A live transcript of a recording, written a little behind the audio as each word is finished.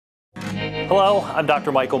Hello, I'm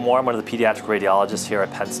Dr. Michael Moore. I'm one of the Pediatric Radiologists here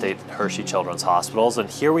at Penn State and Hershey Children's Hospitals, and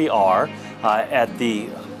here we are at the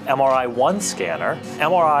MRI 1 scanner.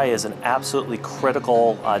 MRI is an absolutely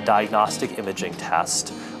critical diagnostic imaging test,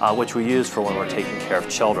 which we use for when we're taking care of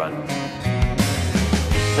children.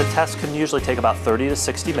 The test can usually take about 30 to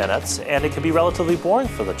 60 minutes, and it can be relatively boring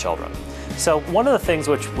for the children. So one of the things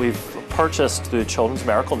which we've purchased through Children's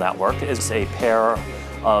Miracle Network is a pair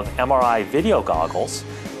of MRI video goggles.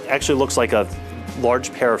 It actually looks like a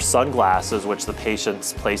large pair of sunglasses which the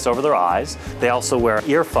patients place over their eyes. They also wear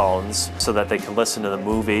earphones so that they can listen to the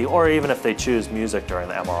movie, or even if they choose music during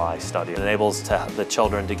the MRI study. It enables the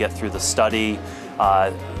children to get through the study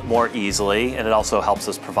more easily, and it also helps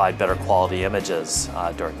us provide better quality images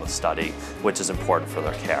during the study, which is important for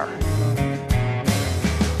their care.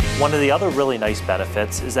 One of the other really nice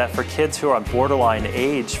benefits is that for kids who are on borderline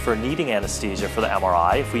age for needing anesthesia for the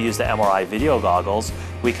MRI, if we use the MRI video goggles,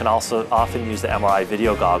 we can also often use the MRI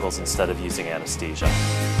video goggles instead of using anesthesia.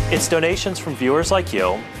 It's donations from viewers like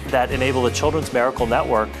you that enable the Children's Miracle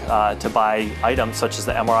Network to buy items such as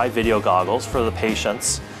the MRI video goggles for the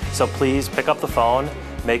patients. So please pick up the phone,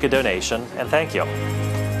 make a donation, and thank you.